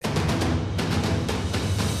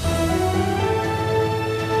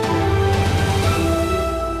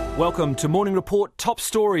Welcome to Morning Report Top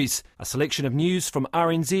Stories, a selection of news from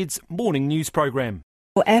RNZ's morning news programme.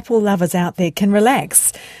 Well, apple lovers out there can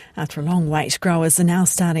relax. After a long wait, growers are now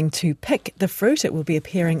starting to pick the fruit. It will be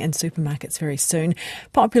appearing in supermarkets very soon.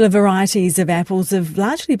 Popular varieties of apples have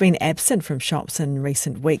largely been absent from shops in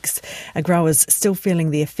recent weeks. Growers still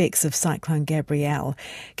feeling the effects of Cyclone Gabrielle.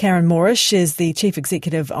 Karen Moorish is the Chief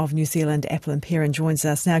Executive of New Zealand Apple and Pear and joins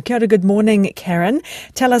us now. Kia ora, good morning, Karen.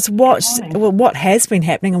 Tell us what has been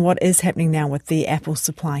happening and what is happening now with the apple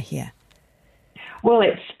supply here. Well,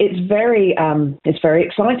 it's very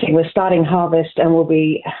exciting. We're starting harvest and we'll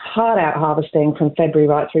be hard out harvesting from February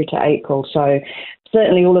right through to April. So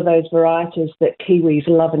certainly all of those varieties that Kiwis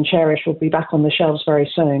love and cherish will be back on the shelves very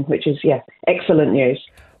soon, which is, excellent news.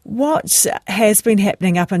 What has been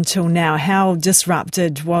happening up until now? How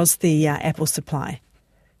disrupted was the apple supply?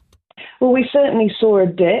 Well, we certainly saw a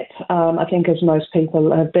dip, I think as most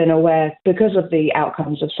people have been aware, because of the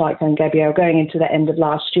outcomes of Cyclone Gabrielle going into the end of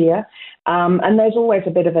last year. And there's always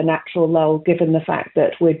a bit of a natural lull given the fact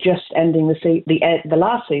that we're just ending the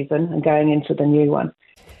last season and going into the new one.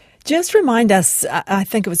 Just remind us, I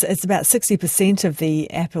think it's about 60% of the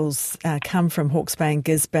apples come from Hawke's Bay and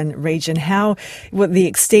Gisborne region. What the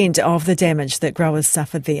extent of the damage that growers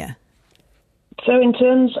suffered there? So in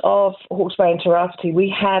terms of Hawke's Bay and Tairāwhiti, we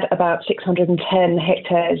had about 610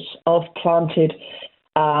 hectares of planted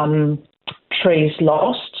trees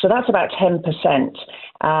lost. So that's about 10%.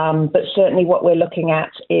 But certainly what we're looking at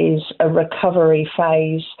is a recovery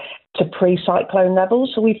phase to pre-cyclone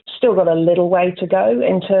levels. So we've still got a little way to go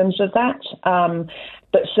in terms of that.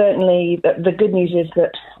 But certainly the good news is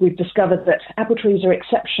that we've discovered that apple trees are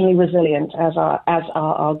exceptionally resilient, as are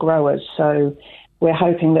our growers. So we're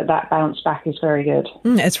hoping that bounce back is very good.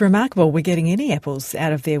 It's remarkable we're getting any apples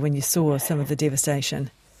out of there when you saw some of the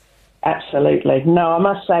devastation. Absolutely. No, I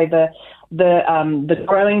must say the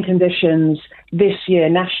growing conditions this year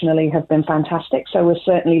nationally have been fantastic. So we're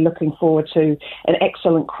certainly looking forward to an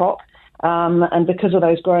excellent crop. And because of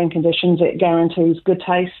those growing conditions, it guarantees good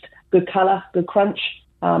taste, good colour, good crunch.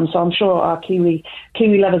 So I'm sure our Kiwi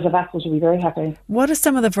lovers of apples will be very happy. What are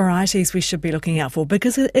some of the varieties we should be looking out for?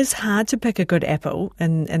 Because it is hard to pick a good apple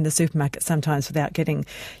in the supermarket sometimes without getting,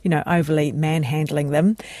 overly manhandling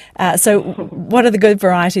them. So what are the good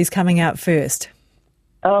varieties coming out first?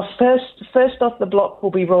 First off the block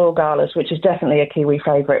will be Royal Galas, which is definitely a Kiwi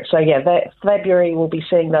favourite. So February we'll be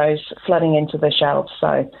seeing those flooding into the shelves.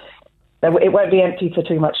 So it won't be empty for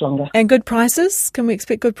too much longer. And good prices? Can we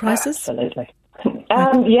expect good prices? Absolutely.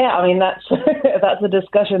 That's a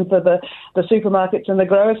discussion for the supermarkets and the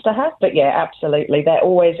growers to have. But absolutely. They're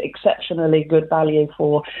always exceptionally good value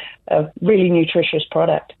for a really nutritious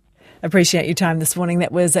product. Appreciate your time this morning.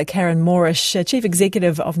 That was Karen Moorish, Chief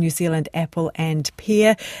Executive of New Zealand Apple and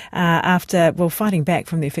Pear. After fighting back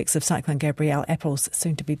from the effects of Cyclone Gabrielle, apples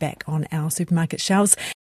soon to be back on our supermarket shelves.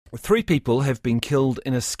 3 people have been killed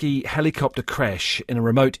in a ski helicopter crash in a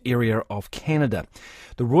remote area of Canada.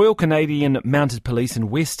 The Royal Canadian Mounted Police in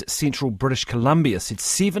West Central British Columbia said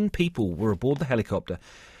 7 people were aboard the helicopter,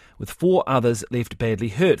 with 4 others left badly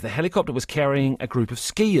hurt. The helicopter was carrying a group of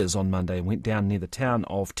skiers on Monday and went down near the town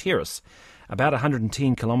of Terrace, about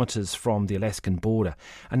 110 kilometres from the Alaskan border.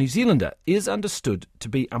 A New Zealander is understood to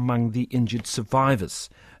be among the injured survivors.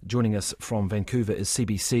 Joining us from Vancouver is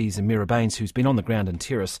CBC's Mira Baines, who's been on the ground in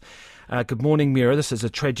Terrace. Good morning, Mira. This is a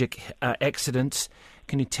tragic accident.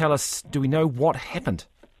 Can you tell us, do we know what happened?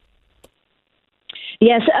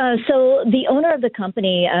 Yes, so the owner of the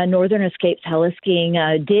company, Northern Escapes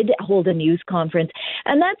Heliskiing, did hold a news conference,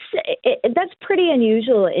 and that's pretty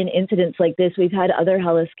unusual in incidents like this. We've had other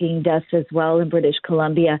heliskiing deaths as well in British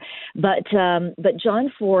Columbia, but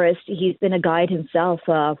John Forrest, he's been a guide himself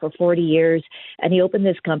for 40 years, and he opened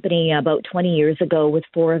this company about 20 years ago with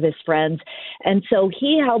 4 of his friends, and so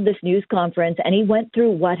he held this news conference, and he went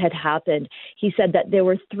through what had happened. He said that there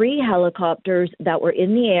were 3 helicopters that were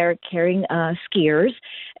in the air carrying skiers.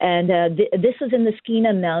 And this was in the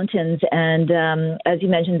Skeena Mountains. And as you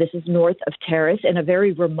mentioned, this is north of Terrace in a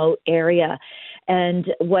very remote area. And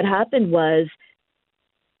what happened was,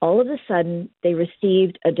 all of a sudden, they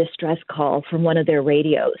received a distress call from one of their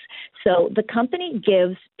radios. So the company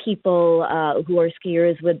gives people who are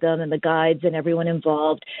skiers with them and the guides and everyone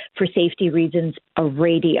involved, for safety reasons, a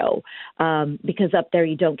radio, because up there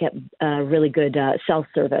you don't get really good cell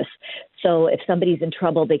service. So if somebody's in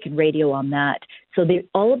trouble, they can radio on that. So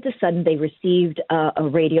all of a sudden they received a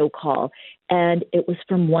radio call. and it was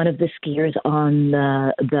from one of the skiers on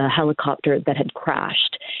the helicopter that had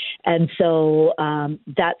crashed. And so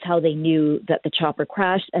that's how they knew that the chopper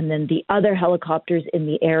crashed. And then the other helicopters in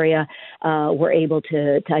the area were able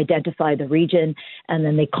to identify the region. And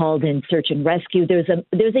then they called in search and rescue. There's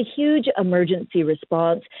a huge emergency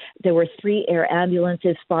response. There were 3 air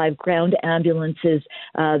ambulances, 5 ground ambulances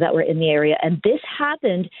that were in the area. And this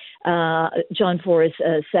happened, John Forrest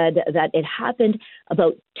said that it happened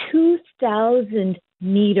about 2,000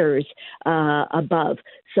 meters above.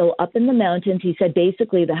 So up in the mountains, he said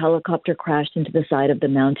basically the helicopter crashed into the side of the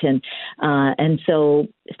mountain. And so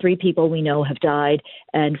 3 people we know have died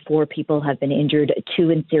and 4 people have been injured, 2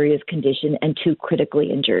 in serious condition and 2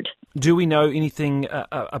 critically injured. Do we know anything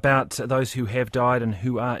about those who have died and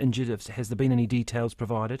who are injured? Has there been any details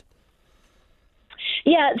provided?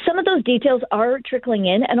 Yeah, some of those details are trickling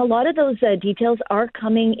in, and a lot of those details are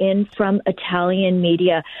coming in from Italian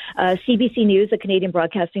media. CBC News, the Canadian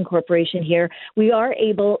Broadcasting Corporation here, we are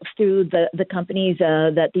able, through the companies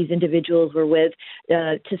that these individuals were with,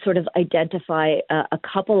 to sort of identify a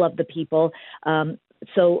couple of the people.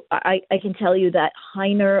 So I can tell you that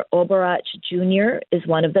Heiner Oberach Jr. is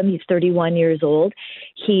one of them. He's 31 years old.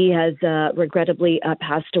 He has regrettably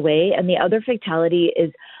passed away. And the other fatality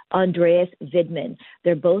is Andreas Widman.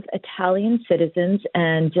 They're both Italian citizens.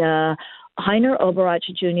 And Heiner Oberach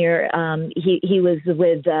Jr., he was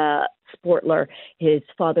with Sportler. His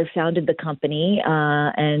father founded the company,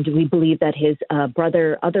 and we believe that his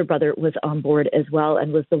other brother was on board as well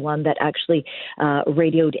and was the one that actually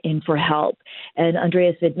radioed in for help. And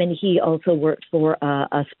Andreas Widman, he also worked for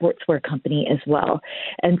a sportswear company as well.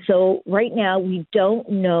 And so right now we don't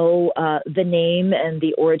know the name and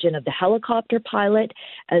the origin of the helicopter pilot,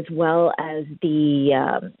 as well as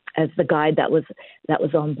the guide that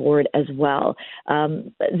was on board as well.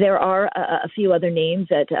 There are a few other names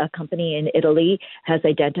that a company in Italy has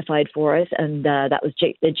identified for us, and that was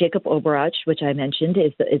Jacob Oberach, which I mentioned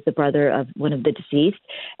is the brother of one of the deceased,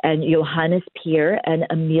 and Johannes Pier and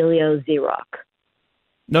Emilio Zirock.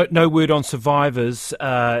 No word on survivors.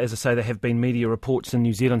 As I say, there have been media reports in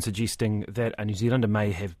New Zealand suggesting that a New Zealander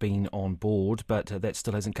may have been on board, but that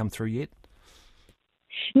still hasn't come through yet.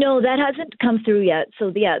 No, that hasn't come through yet.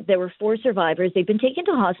 So, yeah, there were 4 survivors. They've been taken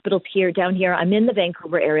to hospitals down here. I'm in the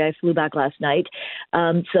Vancouver area. I flew back last night.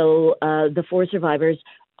 So the 4 survivors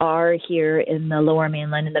are here in the Lower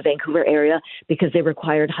Mainland in the Vancouver area because they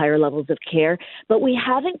required higher levels of care. But we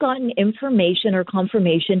haven't gotten information or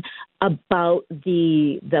confirmation about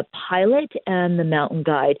the pilot and the mountain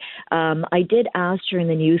guide. I did ask during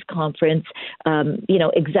the news conference,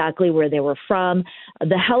 exactly where they were from.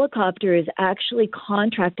 The helicopter is actually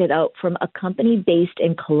contracted out from a company based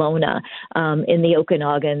in Kelowna, in the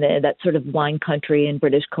Okanagan, that sort of wine country in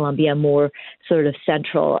British Columbia, more sort of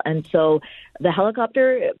central. And so the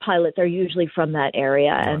helicopter pilots are usually from that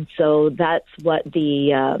area, and so that's what the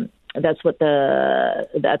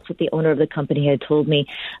owner of the company had told me.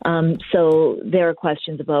 So there are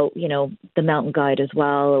questions about, the mountain guide as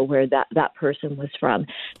well, or where that person was from.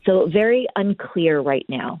 So very unclear right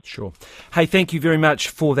now. Sure. Hey, thank you very much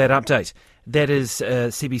for that update. That is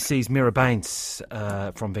CBC's Mira Baines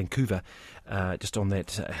from Vancouver. Just on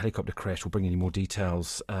that helicopter crash. We'll bring any more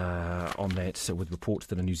details on that with reports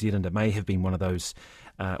that a New Zealander may have been one of those,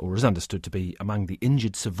 or is understood to be among the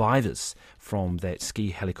injured survivors from that ski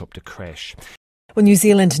helicopter crash. Well, New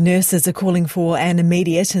Zealand nurses are calling for an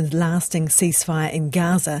immediate and lasting ceasefire in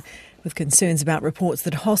Gaza, with concerns about reports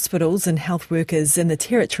that hospitals and health workers in the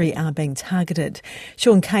territory are being targeted.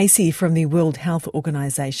 Sean Casey from the World Health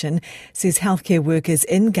Organization says healthcare workers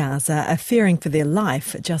in Gaza are fearing for their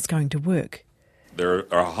life just going to work.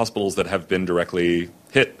 There are hospitals that have been directly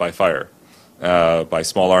hit by fire, by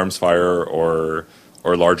small arms fire or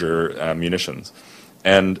larger munitions.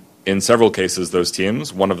 And in several cases, those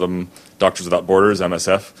teams, one of them, Doctors Without Borders,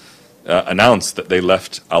 MSF, announced that they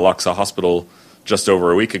left Al-Aqsa Hospital just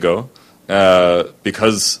over a week ago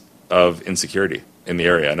because of insecurity in the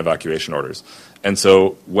area and evacuation orders. And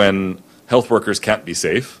so when health workers can't be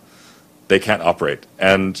safe, they can't operate.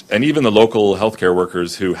 And even the local healthcare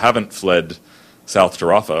workers who haven't fled south to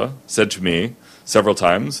Rafah said to me several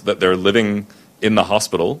times that they're living in the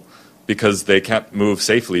hospital because they can't move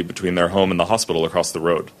safely between their home and the hospital across the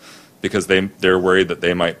road because they're worried that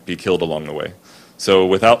they might be killed along the way. So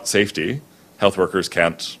without safety, health workers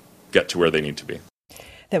can't get to where they need to be.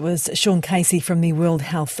 That was Sean Casey from the World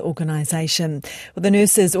Health Organisation. Well, the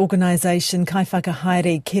nurses' organisation Kai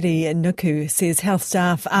Whakahaere Kiri Nuku says health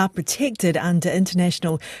staff are protected under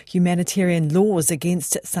international humanitarian laws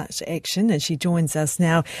against such action, and she joins us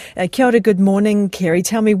now. Kia ora, good morning, Kiri.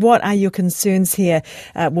 Tell me, what are your concerns here,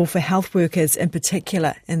 for health workers in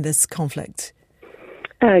particular in this conflict?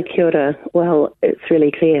 Kia ora. Well, it's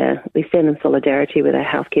really clear. We stand in solidarity with our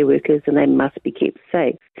healthcare workers, and they must be kept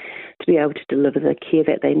safe to be able to deliver the care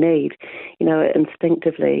that they need. You know,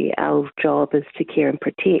 instinctively, our job is to care and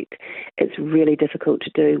protect. It's really difficult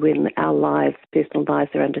to do when our lives, personal lives,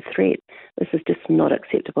 are under threat. This is just not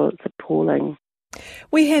acceptable. It's appalling.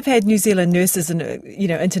 We have had New Zealand nurses,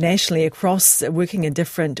 internationally across working in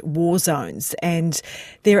different war zones, and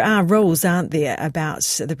there are rules, aren't there, about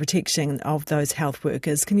the protection of those health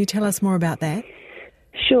workers. Can you tell us more about that?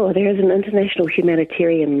 Sure. There is an international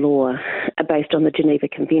humanitarian law based on the Geneva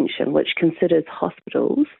Convention, which considers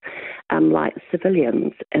hospitals like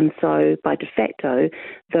civilians. And so, by de facto,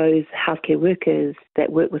 those healthcare workers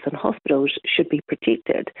that work within hospitals should be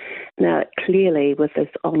protected. Now, clearly, with this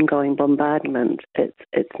ongoing bombardment,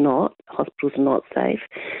 it's not. Hospitals are not safe.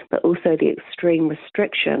 But also the extreme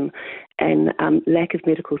restriction and lack of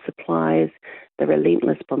medical supplies, the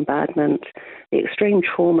relentless bombardment, the extreme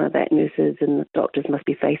trauma that nurses and doctors must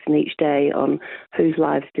be facing each day on whose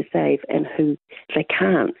lives to save and who they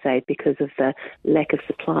can't save because of the lack of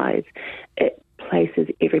supplies. It places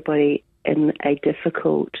everybody in a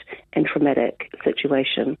difficult and traumatic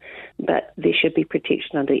situation, but there should be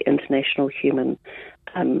protection under international human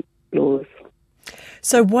laws.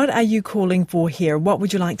 So what are you calling for here? What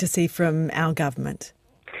would you like to see from our government?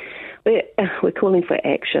 We're calling for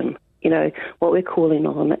action. You know, what we're calling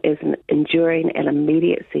on is an enduring and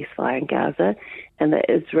immediate ceasefire in Gaza and the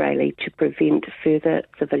Israeli to prevent further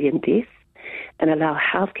civilian deaths and allow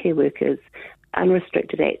healthcare workers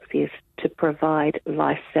unrestricted access to provide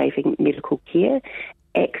life-saving medical care,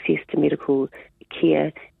 access to medical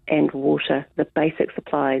care and water, the basic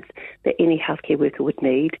supplies that any healthcare worker would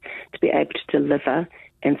need to be able to deliver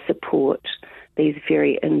and support these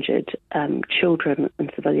very injured children and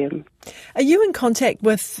civilians. Are you in contact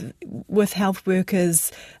with health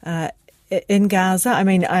workers in Gaza? I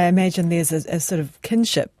mean, I imagine there's a sort of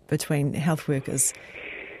kinship between health workers.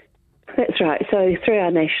 That's right. So through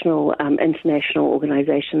our national, international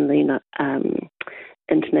organisation, the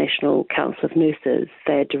International Council of Nurses,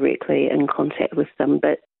 they're directly in contact with them,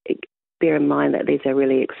 but bear in mind that these are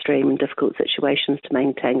really extreme and difficult situations to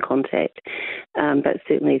maintain contact, but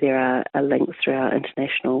certainly there are links through our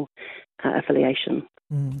international affiliation.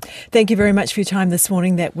 Thank you very much for your time this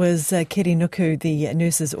morning. That was Kiri Nuku, the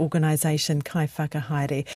nurses' organisation Kai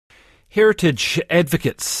Whakahaere. Heritage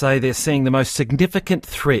advocates say they're seeing the most significant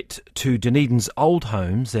threat to Dunedin's old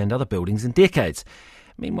homes and other buildings in decades.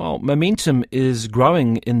 Meanwhile, momentum is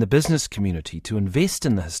growing in the business community to invest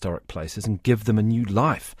in the historic places and give them a new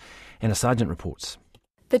life. Anna Sargent reports.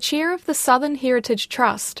 The chair of the Southern Heritage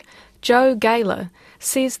Trust, Joe Gaylor,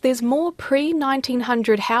 says there's more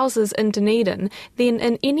pre-1900 houses in Dunedin than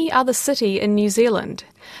in any other city in New Zealand,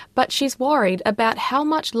 but she's worried about how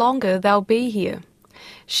much longer they'll be here.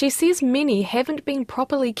 She says many haven't been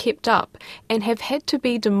properly kept up and have had to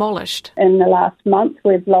be demolished. In the last month,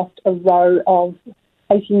 we've lost a row of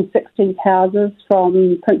 1860s houses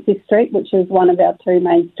from Princess Street, which is one of our two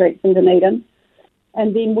main streets in Dunedin.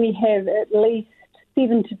 And then we have at least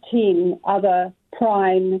 7 to 10 other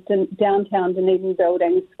prime downtown Dunedin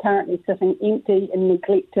buildings currently sitting empty and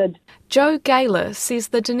neglected. Joe Gaylor says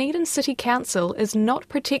the Dunedin City Council is not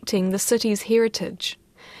protecting the city's heritage.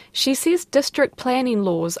 She says district planning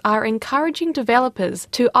laws are encouraging developers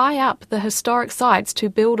to eye up the historic sites to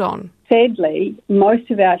build on. Sadly, most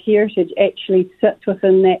of our heritage actually sits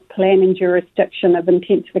within that planning jurisdiction of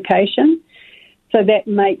intensification. So that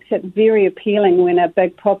makes it very appealing when a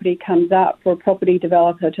big property comes up for a property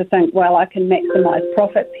developer to think, well, I can maximise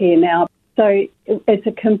profits here now. So it's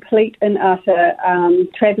a complete and utter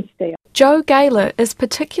travesty. Joe Gaylor is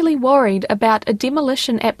particularly worried about a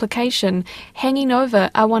demolition application hanging over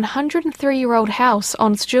a 103-year-old house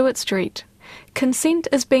on Stewart Street. Consent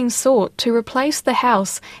is being sought to replace the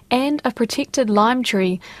house and a protected lime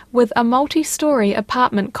tree with a multi-storey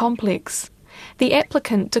apartment complex. The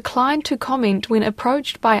applicant declined to comment when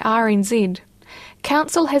approached by RNZ.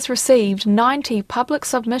 Council has received 90 public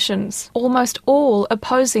submissions, almost all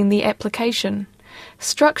opposing the application.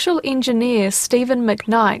 Structural engineer Stephen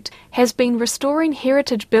McKnight has been restoring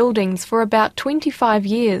heritage buildings for about 25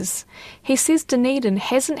 years. He says Dunedin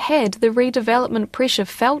hasn't had the redevelopment pressure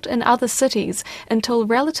felt in other cities until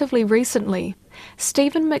relatively recently.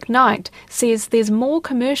 Stephen McKnight says there's more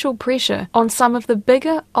commercial pressure on some of the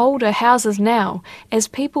bigger, older houses now as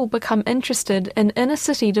people become interested in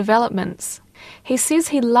inner-city developments. He says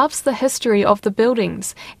he loves the history of the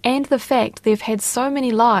buildings and the fact they've had so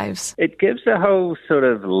many lives. It gives a whole sort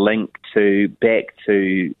of link back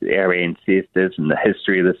to our ancestors and the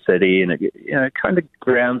history of the city, and it kind of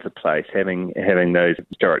grounds a place having those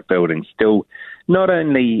historic buildings still not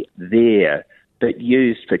only there but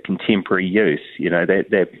used for contemporary use.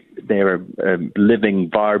 They're a living,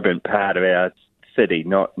 vibrant part of our city,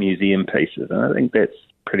 not museum pieces, and I think that's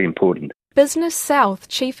pretty important. Business South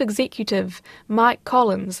Chief Executive Mike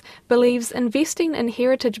Collins believes investing in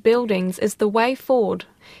heritage buildings is the way forward.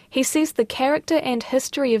 He says the character and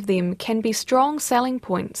history of them can be strong selling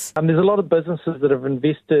points. There's a lot of businesses that have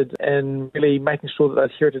invested in really making sure that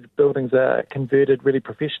those heritage buildings are converted really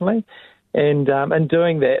professionally. And in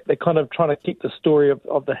doing that, they're kind of trying to keep the story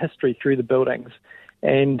of the history through the buildings.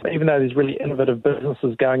 And even though there's really innovative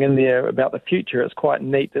businesses going in there about the future, it's quite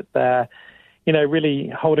neat that they're really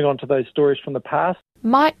holding on to those stories from the past.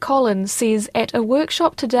 Mike Collins says at a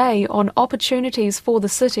workshop today on opportunities for the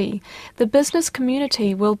city, the business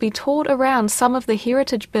community will be taught around some of the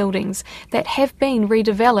heritage buildings that have been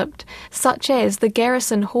redeveloped, such as the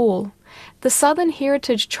Garrison Hall. The Southern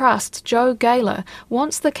Heritage Trust's Joe Gaylor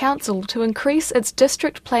wants the council to increase its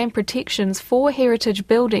district plan protections for heritage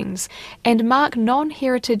buildings and mark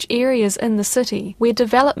non-heritage areas in the city where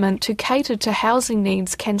development to cater to housing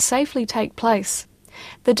needs can safely take place.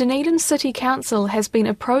 The Dunedin City Council has been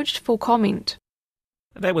approached for comment.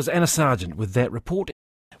 That was Anna Sargent with that report.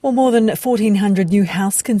 Well, more than 1,400 new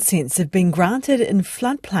house consents have been granted in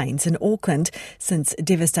floodplains in Auckland since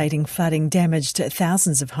devastating flooding damaged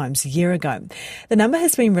thousands of homes a year ago. The number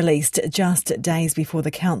has been released just days before the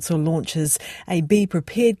council launches a Be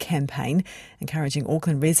Prepared campaign, encouraging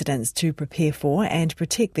Auckland residents to prepare for and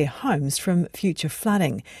protect their homes from future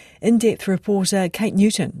flooding. In-depth reporter Kate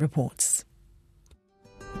Newton reports.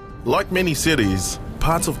 Like many cities,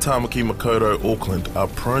 parts of Tamaki Makaurau, Auckland are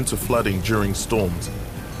prone to flooding during storms.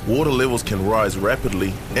 Water levels can rise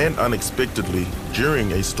rapidly and unexpectedly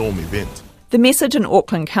during a storm event. The message in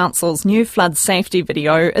Auckland Council's new flood safety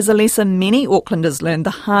video is a lesson many Aucklanders learned the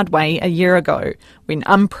hard way a year ago, when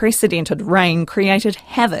unprecedented rain created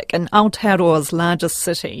havoc in Aotearoa's largest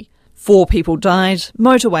city. 4 people died,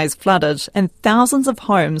 motorways flooded, and thousands of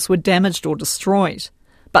homes were damaged or destroyed.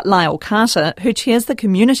 But Lyle Carter, who chairs the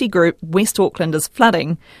community group West Aucklanders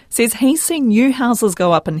Flooding, says he's seen new houses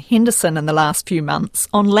go up in Henderson in the last few months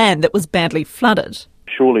on land that was badly flooded.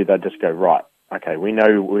 Surely they'd just go, right, okay, we know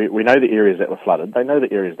the areas that were flooded. They know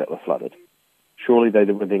the areas that were flooded. Surely they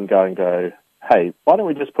would then go, hey, why don't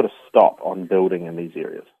we just put a stop on building in these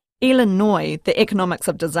areas? Elin Noy, the Economics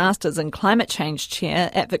of Disasters and Climate Change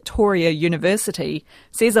Chair at Victoria University,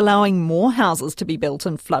 says allowing more houses to be built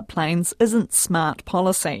in floodplains isn't smart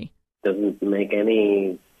policy. It doesn't make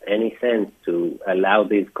any sense to allow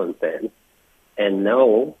these consents and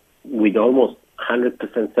know with almost 100%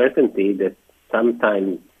 certainty that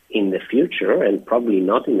sometime in the future, and probably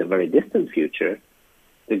not in the very distant future,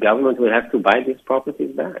 the government will have to buy these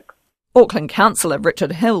properties back. Auckland Councillor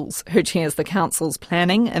Richard Hills, who chairs the council's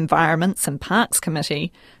Planning, Environments and Parks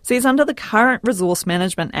Committee, says under the current Resource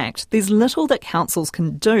Management Act, there's little that councils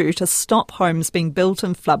can do to stop homes being built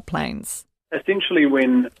in floodplains. Essentially,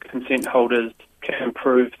 when consent holders can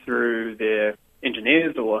prove through their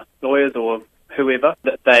engineers or lawyers or whoever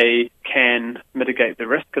that they can mitigate the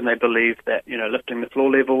risk, and they believe that, lifting the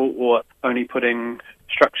floor level or only putting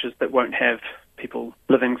structures that won't have people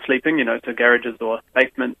living, sleeping, so garages or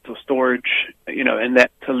basements or storage, and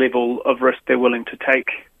that's a level of risk they're willing to take,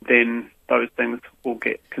 then those things will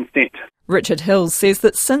get consent. Richard Hills says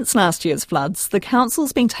that since last year's floods, the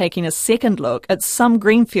council's been taking a second look at some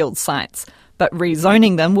greenfield sites, but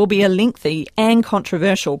rezoning them will be a lengthy and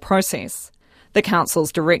controversial process. The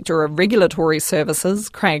council's Director of Regulatory Services,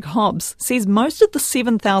 Craig Hobbs, says most of the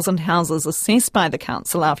 7,000 houses assessed by the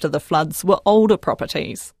council after the floods were older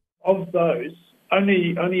properties. Of those,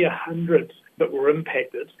 only 100 that were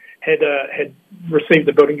impacted had received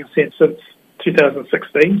the building consent since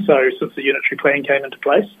 2016, so since the unitary plan came into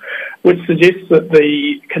place, which suggests that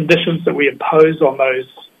the conditions that we impose on those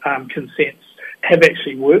consents have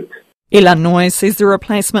actually worked. Elan Noy says the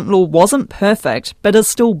replacement law wasn't perfect, but is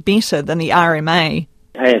still better than the RMA.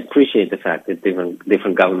 I appreciate the fact that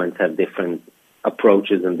different governments have different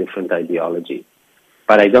approaches and different ideologies.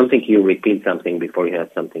 But I don't think you repeat something before you have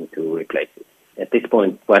something to replace it. At this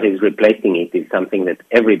point, what is replacing it is something that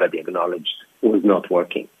everybody acknowledged was not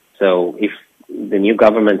working. So if the new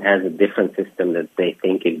government has a different system that they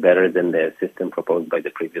think is better than the system proposed by the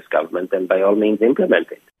previous government, then by all means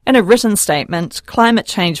implement it. In a written statement, Climate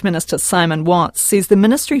Change Minister Simon Watts says the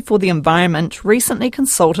Ministry for the Environment recently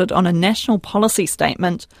consulted on a national policy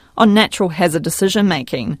statement on natural hazard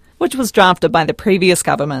decision-making, which was drafted by the previous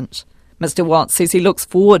government. Mr Watts says he looks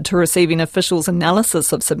forward to receiving officials'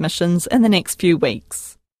 analysis of submissions in the next few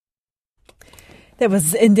weeks. That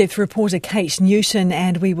was in-depth reporter Kate Newton,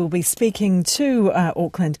 and we will be speaking to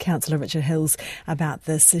Auckland Councillor Richard Hills about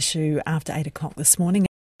this issue after 8 o'clock this morning.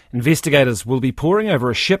 Investigators will be poring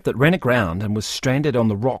over a ship that ran aground and was stranded on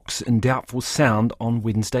the rocks in Doubtful Sound on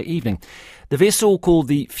Wednesday evening. The vessel, called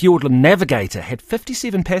the Fiordland Navigator, had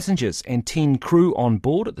 57 passengers and 10 crew on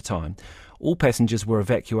board at the time. All passengers were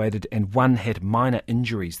evacuated and one had minor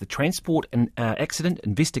injuries. The Transport and Accident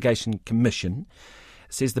Investigation Commission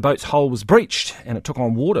says the boat's hull was breached and it took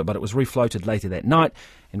on water, but it was refloated later that night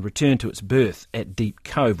and returned to its berth at Deep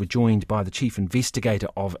Cove. We're joined by the Chief Investigator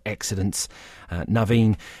of Accidents,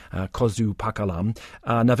 Naveen Kozupakalam.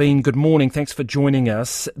 Naveen, good morning. Thanks for joining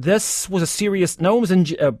us. This was a serious... No one was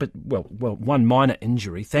injured, but one minor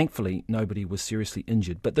injury. Thankfully, nobody was seriously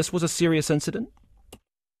injured. But this was a serious incident?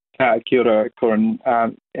 Kia ora, Corin.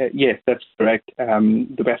 Yes, that's correct.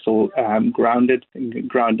 The vessel grounded.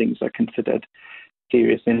 Groundings are considered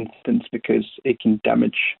serious incidents because it can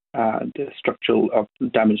damage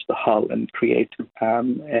damage the hull and create a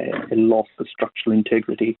loss of structural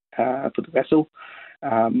integrity for the vessel,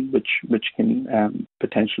 which can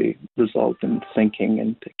potentially result in sinking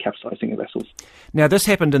and capsizing of vessels. Now, this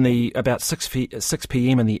happened in about 6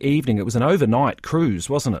 p.m. in the evening. It was an overnight cruise,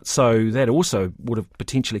 wasn't it? So that also would have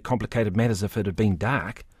potentially complicated matters if it had been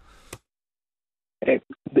dark.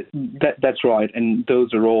 That's right, and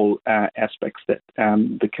those are all aspects that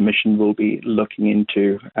the Commission will be looking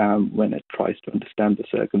into when it tries to understand the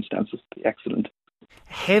circumstances of the accident.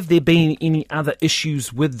 Have there been any other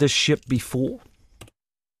issues with this ship before?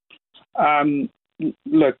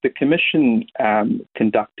 Look, the Commission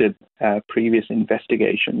conducted a previous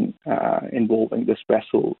investigation involving this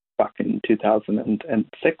vessel back in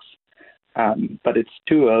 2006, but it's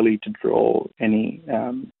too early to draw any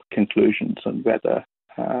conclusions on whether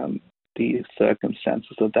the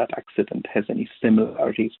circumstances of that accident has any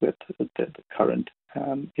similarities with the current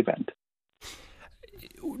event.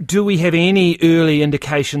 Do we have any early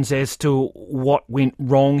indications as to what went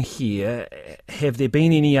wrong here? Have there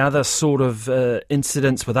been any other sort of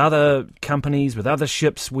incidents with other companies, with other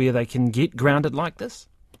ships, where they can get grounded like this?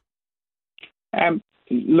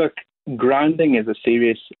 Look, grounding is a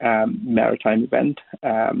serious maritime event.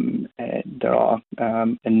 There are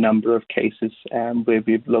a number of cases where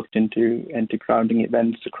we've looked into grounding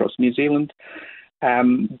events across New Zealand,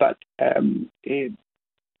 but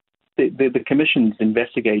the Commission's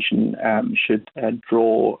investigation should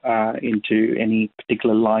draw into any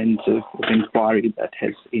particular lines of inquiry that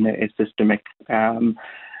has a systemic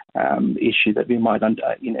issue that we might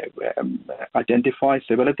identify.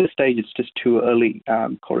 So, but at this stage, it's just too early,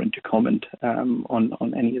 Corin, to comment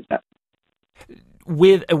on any of that.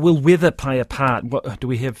 Will weather play a part? Do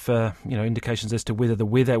we have indications as to whether the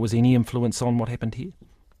weather was any influence on what happened here?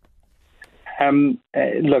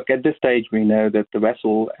 Look, at this stage, we know that the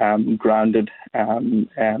vessel grounded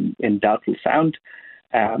in Doubtful Sound.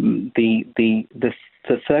 The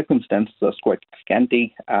circumstances are quite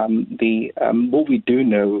scanty. What we do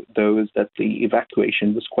know, though, is that the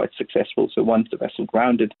evacuation was quite successful. So once the vessel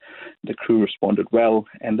grounded, the crew responded well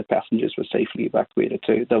and the passengers were safely evacuated.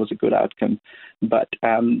 So that was a good outcome. But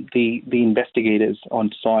the investigators on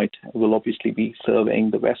site will obviously be surveying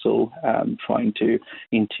the vessel, trying to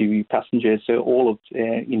interview passengers. So all of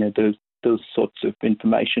those sorts of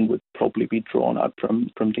information would probably be drawn out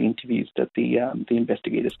from the interviews that the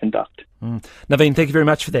investigators conduct. Naveen, thank you very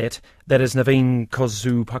much for that. That is Naveen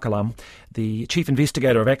Kozupakalam, the Chief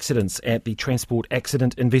Investigator of Accidents at the Transport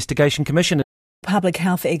Accident Investigation Commission. Public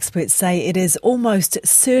health experts say it is almost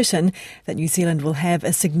certain that New Zealand will have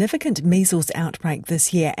a significant measles outbreak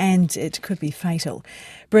this year, and it could be fatal.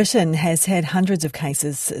 Britain has had hundreds of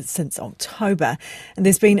cases since October, and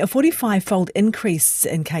there's been a 45-fold increase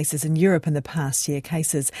in cases in Europe in the past year.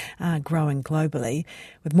 Cases are growing globally.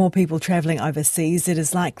 With more people travelling overseas, it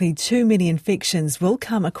is likely too many infections will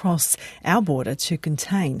come across our border to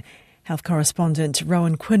contain. Health correspondent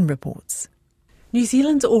Rowan Quinn reports. New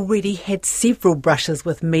Zealand's already had several brushes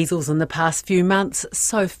with measles in the past few months.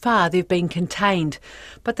 So far, they've been contained.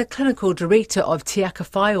 But the clinical director of Te Aka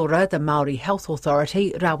Whaiora, the Māori Health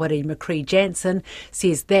Authority, Rawari McCree-Jansen,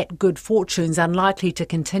 says that good fortune's unlikely to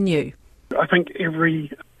continue. I think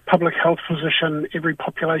every public health physician, every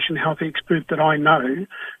population health expert that I know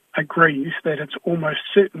agrees that it's almost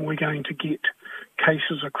certain we're going to get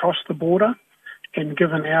cases across the border, and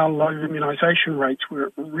given our low immunisation rates, we're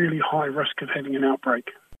at really high risk of having an outbreak.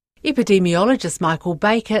 Epidemiologist Michael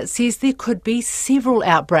Baker says there could be several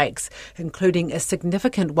outbreaks, including a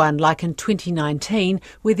significant one like in 2019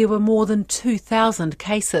 where there were more than 2,000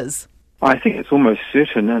 cases. I think it's almost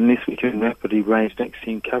certain unless we can rapidly raise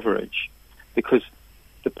vaccine coverage, because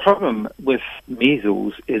the problem with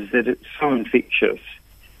measles is that it's so infectious.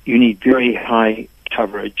 You need very high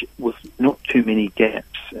coverage with not too many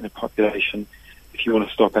gaps in a population if you want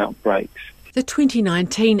to stop outbreaks. The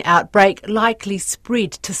 2019 outbreak likely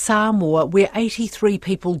spread to Samoa, where 83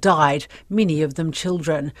 people died, many of them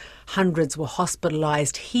children. Hundreds were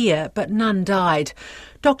hospitalised here, but none died.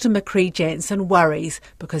 Dr McCree Jansen worries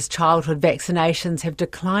because childhood vaccinations have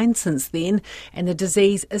declined since then, and the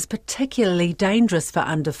disease is particularly dangerous for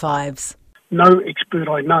under fives. No expert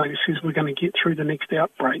I know says we're going to get through the next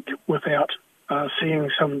outbreak without seeing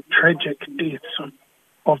some tragic deaths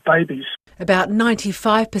of babies. About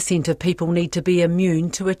 95% of people need to be immune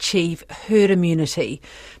to achieve herd immunity.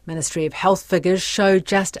 Ministry of Health figures show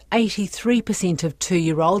just 83% of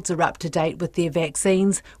 2-year-olds are up to date with their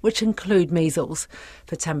vaccines, which include measles.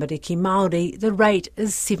 For Tamariki Māori, the rate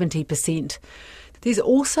is 70%. There's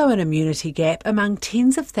also an immunity gap among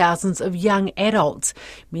tens of thousands of young adults,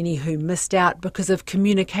 many who missed out because of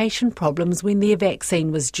communication problems when their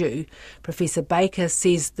vaccine was due. Professor Baker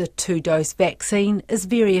says the 2-dose vaccine is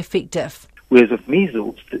very effective. Whereas with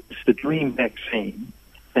measles, it's the dream vaccine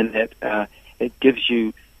in that it gives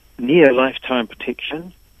you near lifetime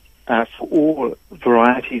protection for all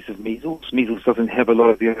varieties of measles. Measles doesn't have a lot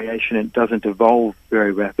of variation and doesn't evolve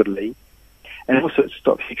very rapidly. And also it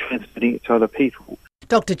stops you transmitting it to other people.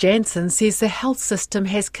 Dr Jansen says the health system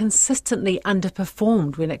has consistently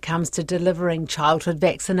underperformed when it comes to delivering childhood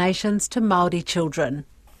vaccinations to Māori children.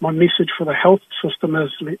 My message for the health system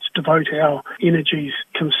is let's devote our energies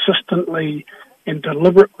consistently and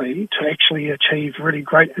deliberately to actually achieve really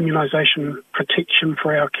great immunisation protection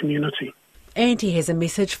for our community. And he has a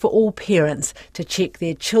message for all parents to check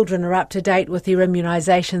their children are up to date with their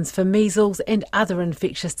immunisations for measles and other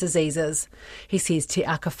infectious diseases. He says Te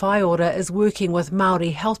Aka Whaiora is working with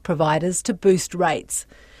Māori health providers to boost rates.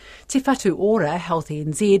 Te Whatu Ora, Health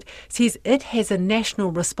NZ, says it has a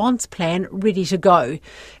national response plan ready to go.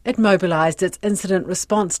 It mobilised its incident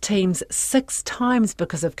response teams 6 times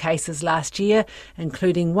because of cases last year,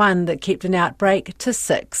 including one that kept an outbreak to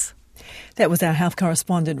 6. That was our health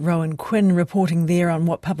correspondent Rowan Quinn reporting there on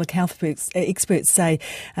what public health experts say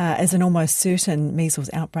is an almost certain measles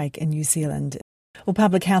outbreak in New Zealand. Well,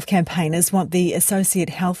 public health campaigners want the Associate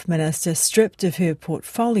Health Minister stripped of her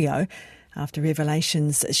portfolio after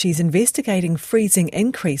revelations she's investigating freezing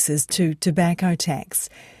increases to tobacco tax.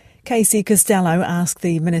 Casey Costello asked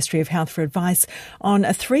the Ministry of Health for advice on a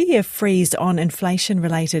 3-year freeze on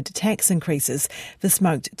inflation-related tax increases for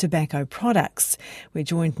smoked tobacco products. We're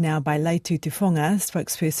joined now by Leitu Tufonga,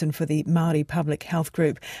 spokesperson for the Māori public health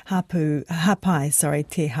group Hapai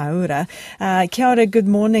Te Haura. Kia ora, good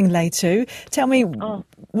morning, Leitu. Tell me,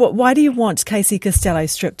 why do you want Casey Costello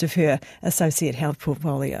stripped of her associate health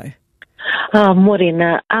portfolio?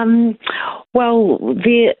 Morena. Well,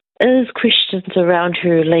 there is questions around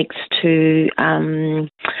her links to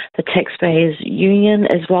the Taxpayers Union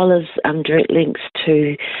as well as direct links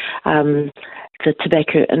to the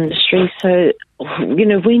tobacco industry. So,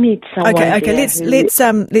 we need someone. Okay.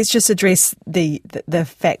 Let's just address the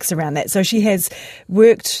facts around that. So she has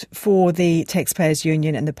worked for the Taxpayers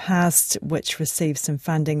Union in the past, which received some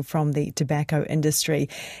funding from the tobacco industry,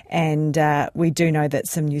 and we do know that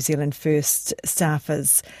some New Zealand First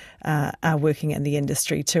staffers are working in the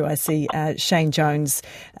industry too. I see Shane Jones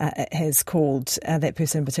has called that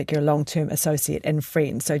person in particular a long-term associate and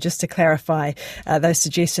friend. So just to clarify those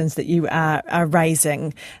suggestions that you are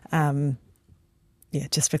raising.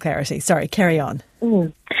 Just for clarity. Sorry, carry on.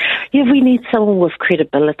 Yeah, we need someone with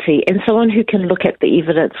credibility and someone who can look at the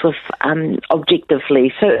evidence with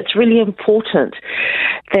objectively. So it's really important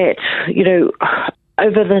that,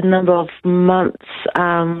 over the number of months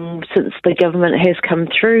since the government has come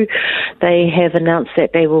through, they have announced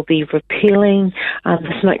that they will be repealing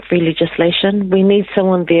the smoke-free legislation. We need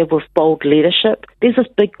someone there with bold leadership. There's this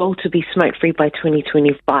big goal to be smoke-free by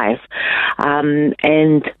 2025,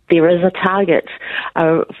 and there is a target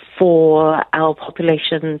for our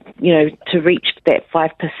population, to reach that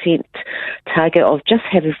 5% target of just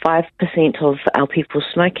having 5% of our people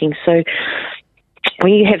smoking. So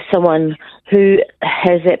when you have someone who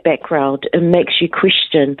has that background, it makes you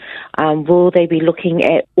question, will they be looking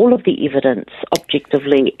at all of the evidence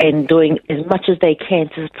objectively and doing as much as they can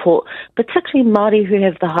to support particularly Māori who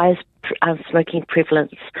have the highest smoking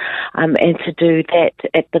prevalence, and to do that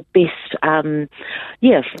at the best,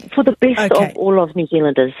 for the best of all of New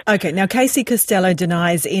Zealanders. Okay, now Casey Costello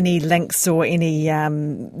denies any links or any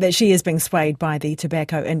that she is being swayed by the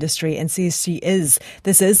tobacco industry and says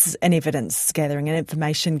this is an evidence gathering, an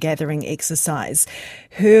information gathering exercise.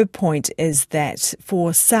 Her point is that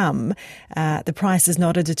for some, the price is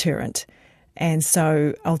not a deterrent. And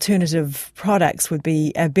so alternative products would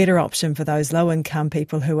be a better option for those low-income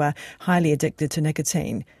people who are highly addicted to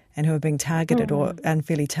nicotine and who are being targeted or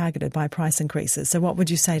unfairly targeted by price increases. So what would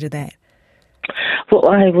you say to that?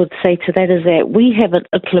 What I would say to that is that we haven't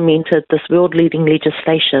implemented this world-leading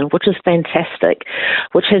legislation, which is fantastic,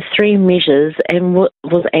 which has 3 measures and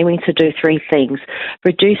was aiming to do 3 things.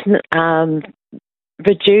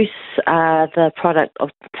 Reduce the product of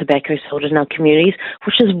tobacco sold in our communities,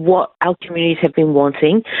 which is what our communities have been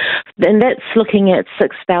wanting. And that's looking at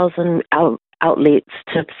 6,000 outlets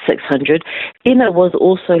to 600. Then it was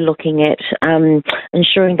also looking at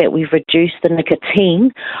ensuring that we've reduced the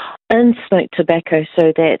nicotine in smoked tobacco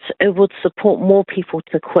so that it would support more people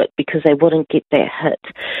to quit because they wouldn't get that hit.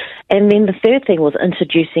 And then the third thing was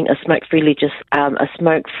introducing a smoke-free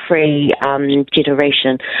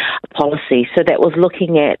generation policy. So that was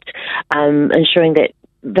looking at ensuring that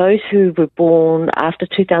those who were born after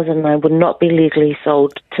 2009 would not be legally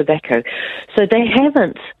sold tobacco. So they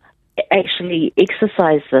haven't actually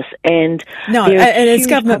exercise this, and it's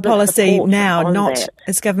government policy now.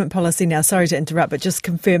 It's government policy now. Sorry to interrupt, but just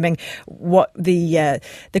confirming what the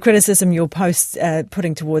criticism you're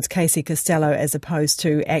putting towards Casey Costello as opposed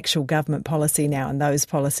to actual government policy now, and those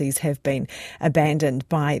policies have been abandoned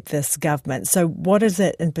by this government. So, what is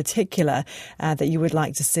it in particular that you would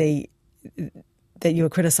like to see that you're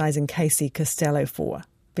criticising Casey Costello for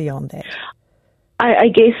beyond that? I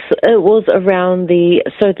guess it was around the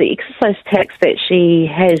excise tax that she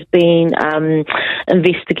has been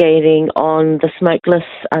investigating on the smokeless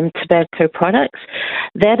tobacco products.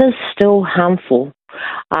 That is still harmful.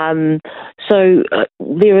 So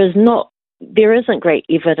there isn't great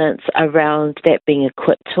evidence around that being a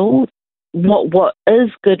quit tool. What is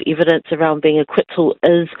good evidence around being a quit tool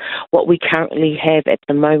is what we currently have at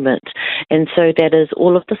the moment. And so that is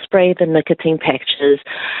all of the spray, the nicotine patches.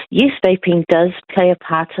 Yes, vaping does play a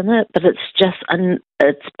part in it, but it's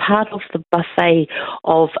it's part of the buffet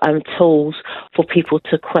of tools for people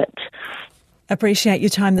to quit. Appreciate your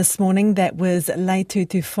time this morning. That was Leitu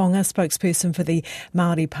Tufonga, spokesperson for the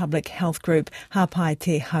Māori Public Health Group, Hapai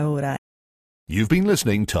Te Haora. You've been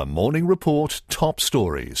listening to Morning Report Top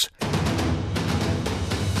Stories.